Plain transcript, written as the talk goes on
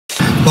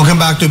Welcome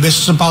back to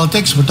Business and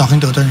Politics. We're talking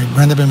to Attorney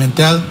Brenda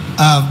Pimentel.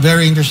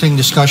 Very interesting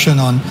discussion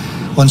on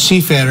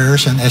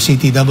seafarers and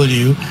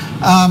SETW.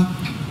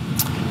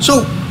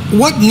 So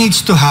what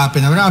needs to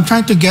happen? I'm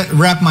trying to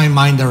wrap my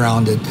mind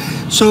around it.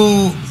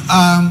 So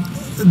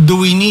do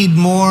we need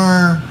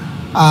more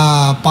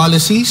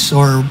policies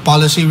or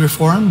policy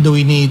reform? Do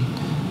we need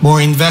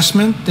more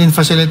investment in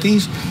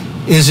facilities?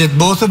 Is it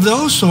both of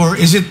those, or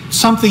is it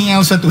something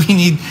else that we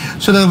need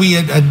so that we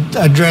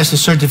address the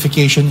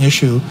certification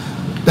issue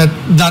that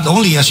not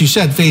only, as you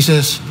said,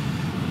 faces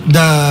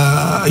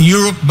the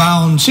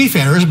Europe-bound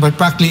seafarers, but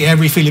practically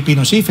every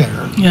Filipino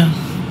seafarer? Yeah.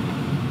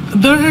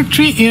 There are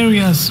three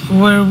areas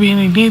where we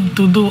need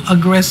to do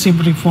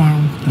aggressive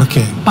reform.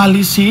 Okay.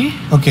 Policy.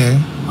 Okay.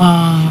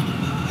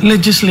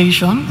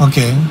 Legislation.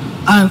 Okay.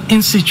 And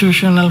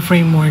institutional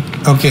framework.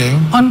 Okay.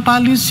 On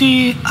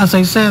policy, as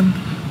I said,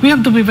 we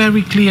have to be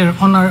very clear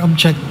on our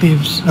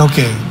objectives.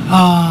 Okay.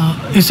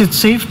 Is it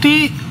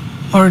safety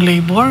or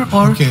labor,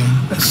 or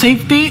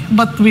safety,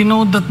 but we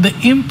know that the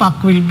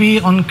impact will be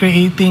on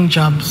creating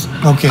jobs.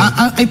 Okay.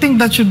 I think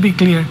that should be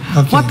clear.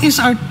 Okay. What is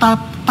our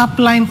top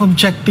line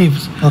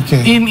objectives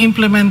in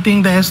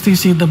implementing the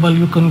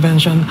STCW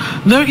convention?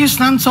 There is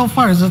none so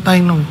far that I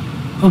know.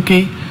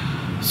 Okay,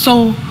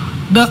 so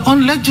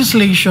on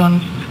legislation,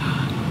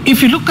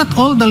 if you look at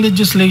all the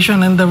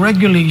legislation and the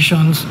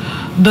regulations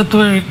that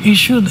were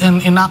issued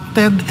and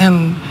enacted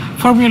and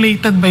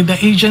formulated by the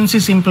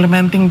agencies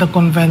implementing the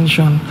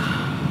convention,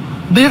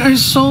 they are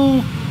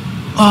so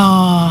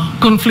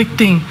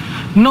conflicting.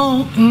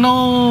 No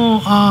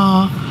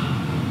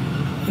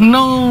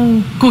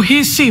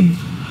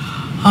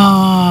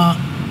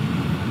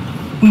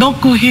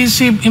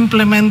cohesive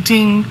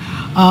implementing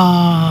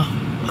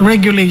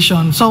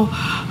regulation. So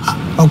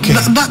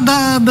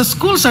the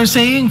schools are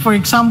saying, for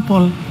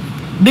example,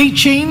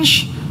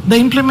 the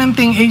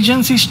implementing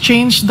agencies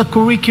change the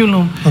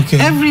curriculum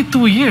every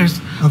 2 years.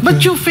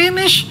 But you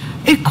finish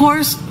a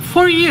course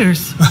 4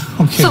 years.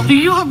 So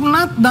you have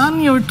not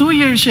done your 2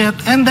 years yet,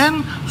 and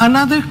then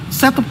another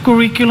set of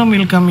curriculum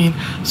will come in.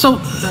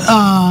 So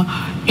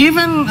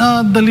even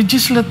the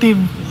legislative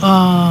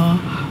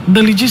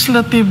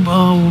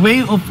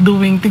way of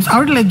doing things,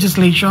 our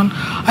legislation,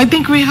 I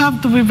think we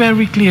have to be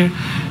very clear.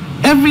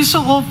 Every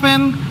so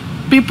often,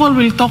 people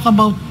will talk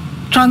about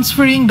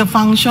transferring the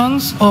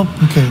functions of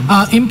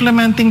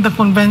implementing the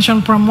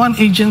convention from one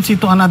agency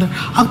to another.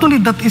 Actually,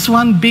 that is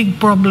one big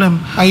problem.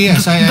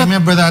 Yes, I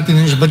remember that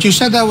initially. But you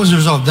said that was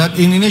resolved. That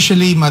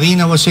initially,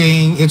 Marina was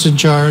saying it's in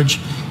charge,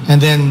 and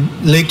then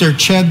later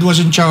CHED was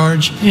in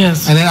charge.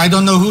 Yes. And then I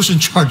don't know who's in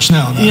charge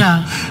now.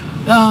 Yeah.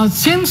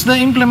 Since the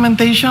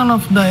implementation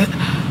of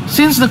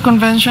since the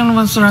convention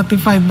was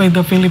ratified by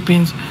the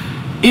Philippines,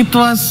 it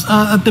was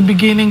at the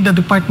beginning the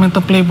Department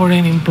of Labor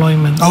and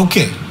Employment.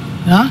 Okay.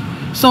 Yeah.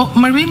 So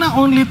Marina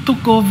only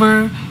took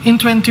over in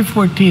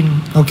 2014.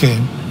 Okay.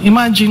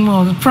 Imagine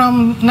mo,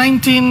 from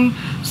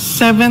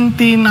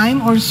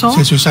 1979 or so.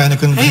 Since you signed a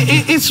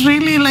convention. It's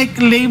really like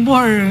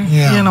labor,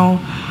 you know.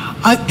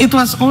 It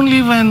was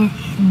only when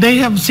they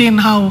have seen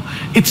how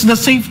it's the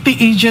safety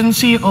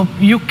agency of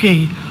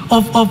UK,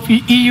 of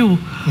EU,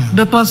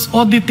 that was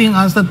auditing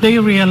us, that they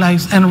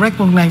realized and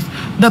recognized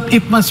that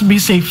it must be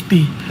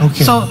safety.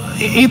 Okay. So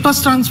it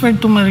was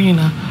transferred to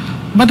Marina.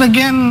 But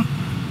again,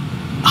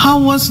 how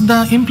was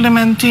the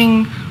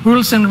implementing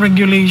rules and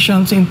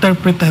regulations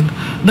interpreted?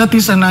 That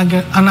is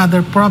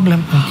another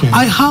problem. Okay.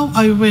 How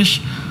I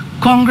wish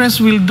Congress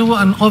will do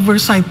an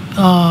oversight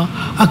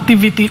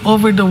activity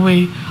over the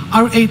way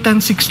RA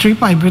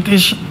 10635,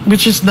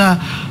 which is the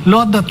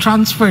law that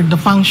transferred the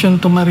function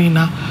to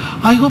Marina.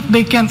 I hope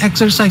they can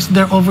exercise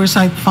their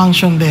oversight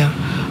function there.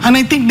 And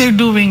I think they're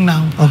doing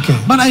now. Okay.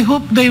 But I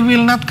hope they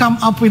will not come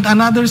up with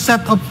another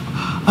set of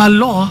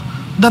law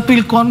that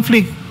will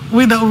conflict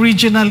with the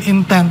original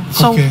intent.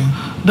 So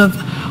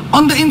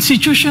on the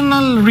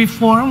institutional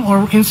reform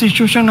or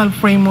institutional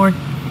framework,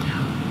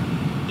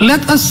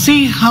 let us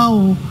see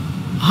how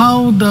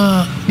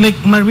the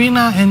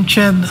Marina and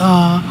CHED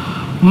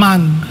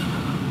manned.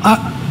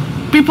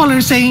 People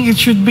are saying it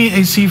should be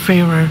a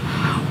seafarer,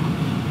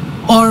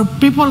 or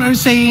people are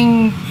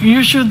saying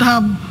you should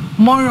have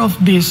more of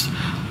this.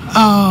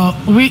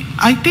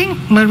 I think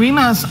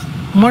Marina has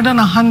more than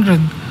 100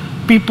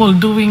 people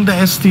doing the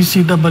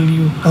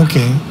STCW.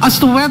 Okay. As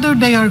to whether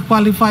they are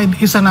qualified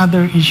is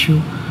another issue.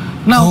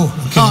 Now,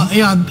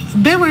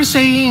 they were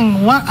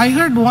saying, I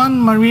heard one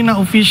Marina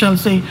official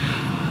say,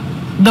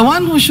 the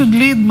one who should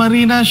lead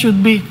Marina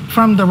should be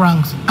from the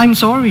ranks. I'm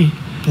sorry.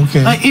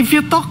 Okay. If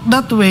you talk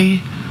that way,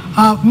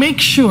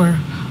 make sure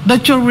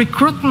that your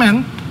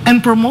recruitment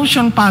and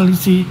promotion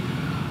policy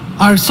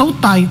are so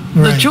tight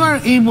that you are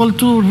able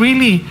to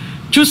really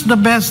choose the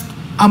best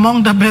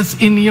among the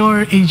best in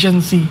your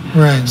agency.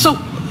 Right. So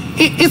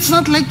it's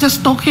not like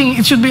just talking.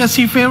 It should be a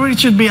seafarer, it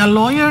should be a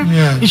lawyer,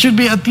 it should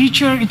be a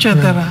teacher,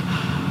 etc.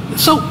 Right.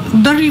 So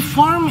the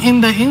reform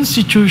in the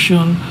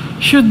institution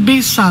should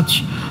be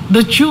such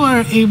that you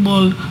are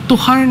able to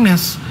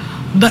harness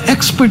the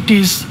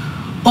expertise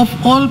of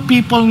all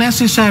people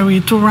necessary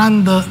to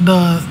run the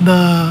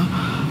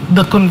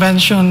the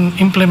convention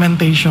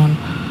implementation.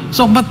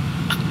 So, but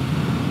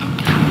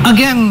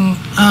again,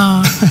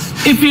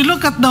 if you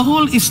look at the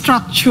whole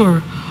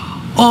structure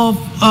of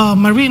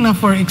Marina,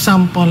 for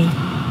example,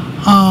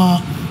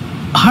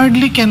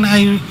 hardly can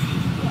I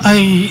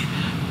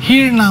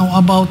hear now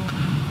about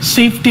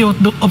safety of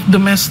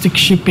domestic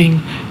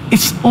shipping.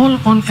 It's all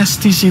on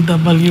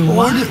STCW.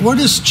 Where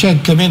does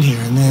CHED come in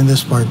here in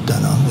this part?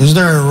 Is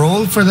there a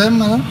role for them?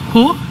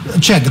 Who?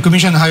 CHED, the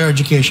Commission on Higher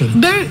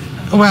Education.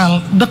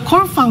 Well, the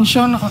core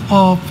function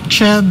of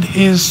CHED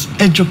is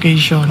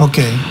education.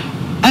 Okay.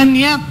 And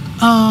yet,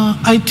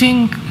 I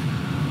think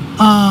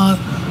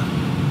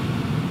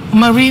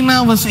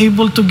Marina was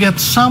able to get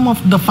some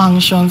of the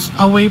functions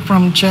away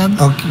from CHED.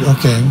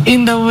 Okay.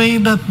 In the way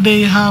that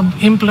they have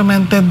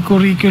implemented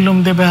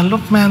curriculum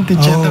development,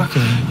 etc.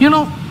 Okay. You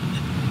know,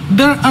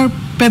 there are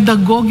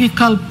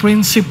pedagogical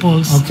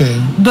principles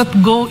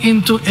that go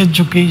into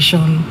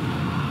education.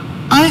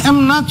 I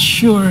am not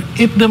sure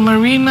if the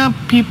Marina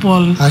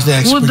people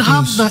would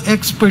have the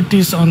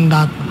expertise on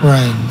that.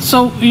 Right.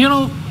 So, you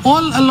know,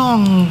 all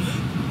along,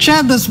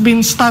 CHED has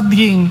been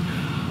studying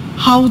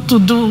how to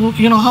do,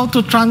 you know, how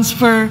to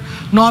transfer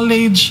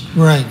knowledge.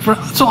 Right.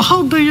 So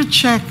how do you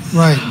check?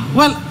 Right.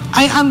 Well,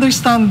 I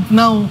understand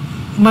now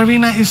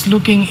Marina is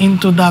looking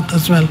into that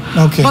as well.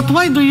 Okay. But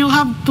why do you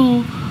have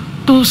to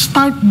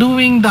start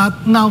doing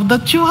that now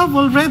that you have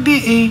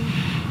already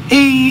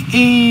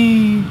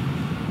a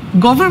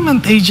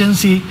government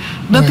agency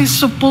that is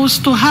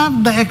supposed to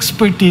have the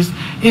expertise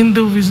in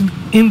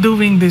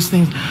doing these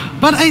things?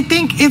 But I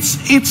think it's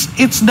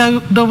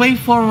the way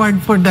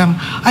forward for them.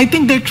 I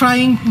think they're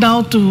trying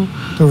now to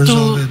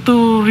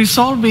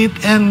resolve it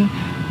and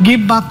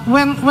give back.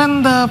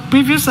 When the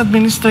previous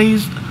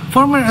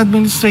former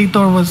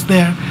administrator was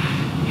there,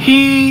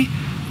 he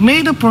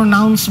made a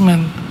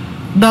pronouncement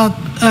that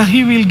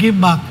he will give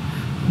back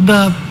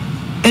the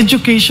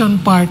education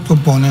part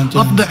component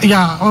of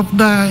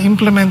the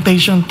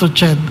implementation to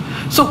CHED.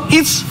 So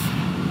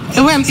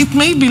it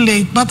may be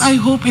late, but I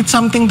hope it's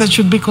something that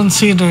should be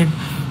considered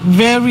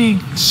very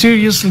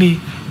seriously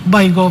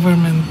by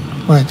government.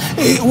 Right.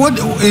 What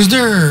is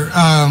there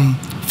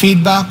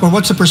feedback, or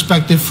what's the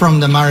perspective from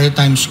the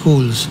maritime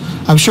schools?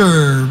 I'm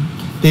sure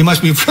they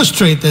must be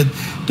frustrated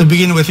to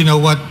begin with. You know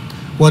what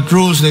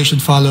rules they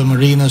should follow,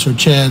 marinas or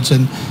CHEDs,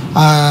 and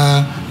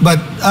but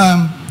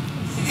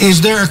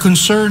is there a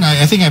concern?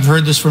 I think I've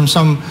heard this from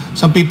some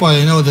people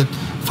I know, that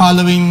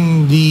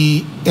following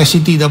the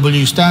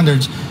SETW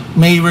standards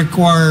may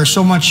require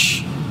so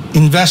much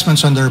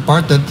investments on their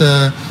part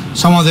that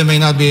some of them may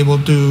not be able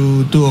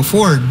to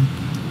afford,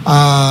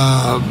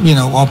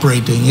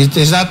 operating.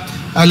 Is that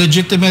a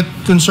legitimate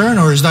concern,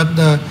 or is that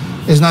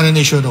not an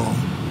issue at all?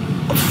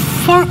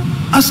 For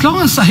as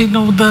long as I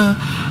know,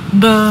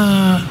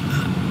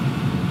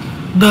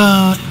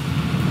 the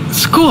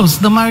schools,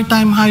 the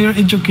maritime higher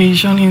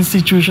education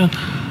institution,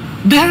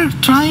 they're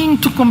trying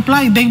to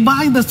comply. They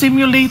buy the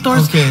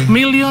simulators,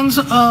 millions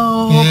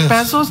of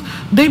pesos.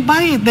 They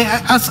buy it.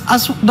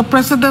 As the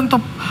president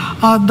of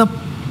the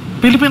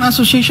Philippine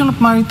Association of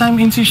Maritime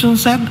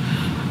Institutions said,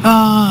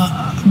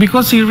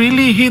 because he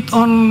really hit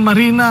on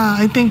Marina,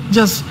 I think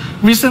just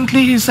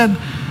recently he said,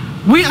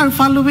 we are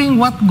following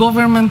what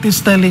government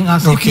is telling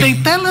us. If they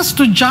tell us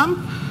to jump,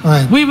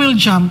 we will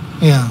jump.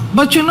 Yeah.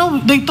 But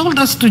they told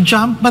us to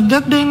jump, but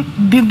that they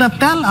did not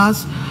tell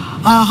us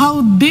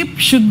how deep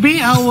should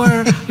be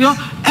our,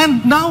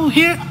 and now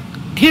here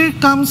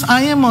comes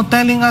IMO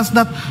telling us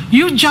that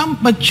you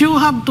jump, but you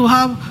have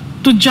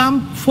to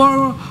jump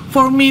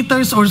 4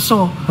 meters or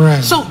so.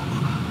 Right. So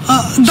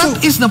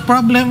that is the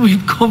problem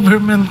with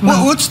government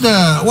now. What's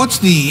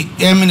the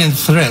imminent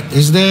threat?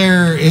 Is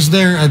there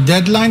a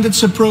deadline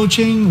that's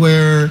approaching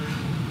where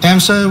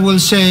EMSA will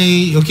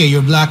say, okay,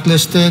 you're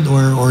blacklisted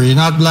or you're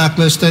not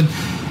blacklisted?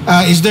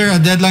 Is there a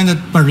deadline that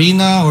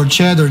Marina or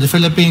CHED or the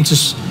Philippines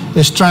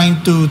is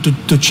trying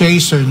to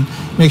chase and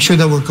make sure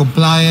that we're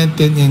compliant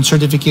in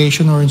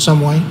certification or in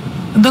some way?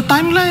 The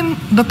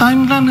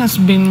timeline has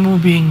been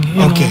moving.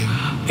 You know.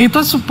 It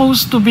was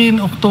supposed to be in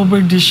October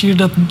this year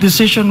that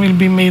decision will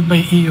be made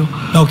by EU.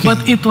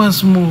 But it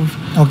was moved.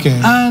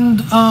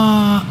 And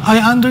I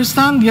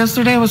understand,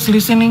 yesterday I was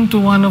listening to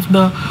one of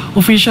the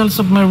officials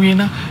of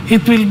Marina.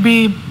 It will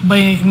be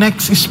by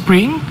next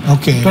spring,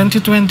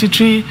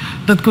 2023.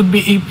 That could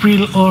be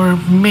April or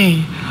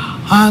May.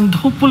 And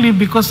hopefully,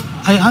 because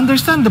I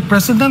understand the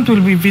president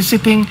will be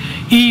visiting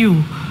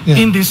EU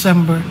in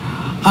December.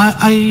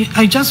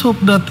 I just hope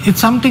that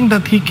it's something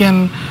that he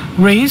can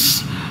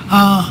raise.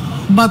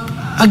 But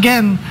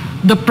again,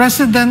 the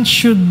president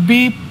should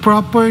be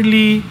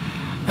properly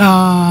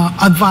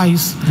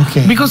advised.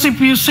 Because if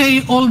you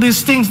say all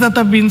these things that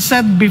have been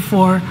said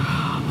before,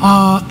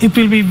 it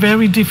will be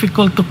very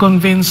difficult to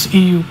convince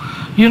EU.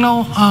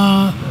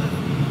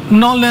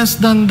 No less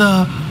than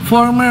the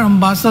former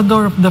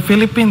ambassador of the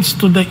Philippines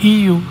to the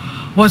EU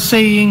was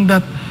saying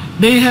that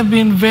they have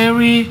been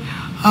very,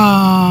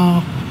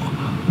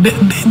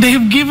 they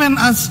have given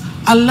us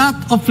a lot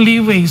of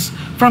leeways.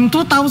 From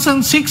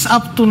 2006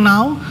 up to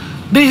now,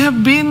 they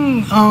have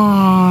been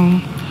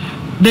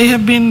they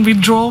have been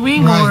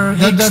withdrawing or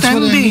extending. That's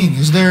what I mean.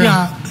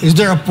 Is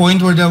there a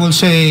point where they will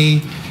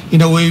say,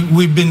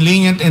 we've been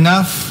lenient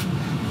enough,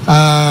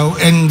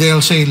 and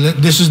they'll say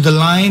this is the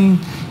line,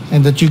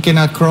 and that you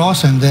cannot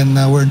cross, and then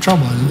we're in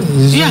trouble?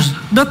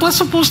 That was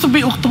supposed to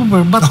be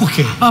October, but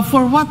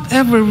for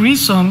whatever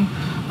reason,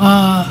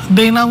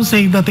 they now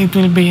say that it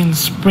will be in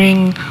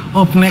spring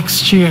of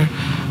next year.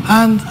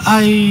 And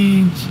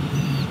I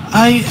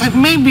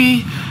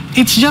maybe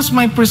it's just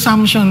my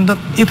presumption that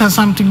it has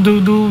something to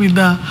do with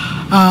the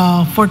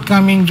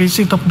forthcoming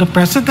visit of the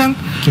president,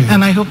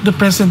 and I hope the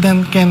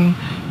president can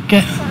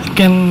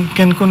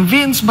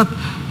convince. But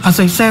as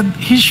I said,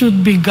 he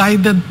should be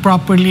guided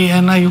properly,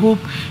 and I hope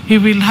he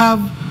will have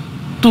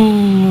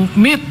to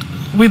meet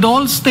with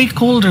all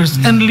stakeholders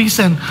and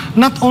listen,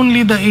 not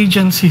only the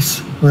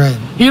agencies. Right.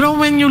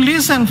 When you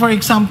listen, for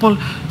example,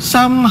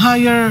 some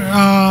high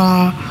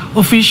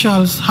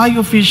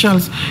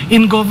officials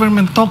in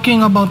government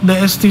talking about the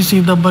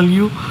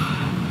STCW,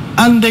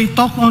 and they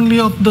talk only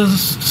of the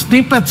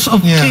snippets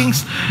of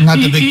things, not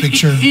the big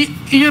picture.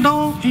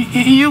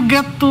 You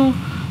get to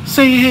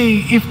say,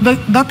 hey, if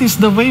that is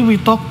the way we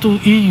talk to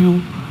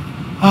EU,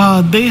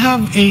 they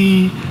have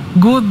a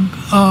good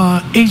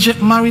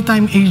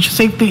maritime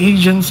safety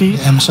agency,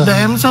 the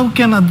EMSA, who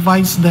can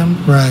advise them.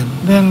 Right.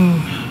 Then,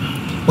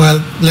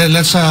 well,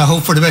 let's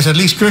hope for the best. At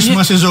least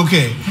Christmas is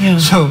okay. Yeah.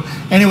 So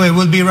anyway,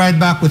 we'll be right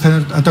back with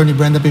Attorney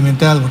Brenda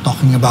Pimentel. We're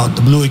talking about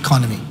the blue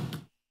economy.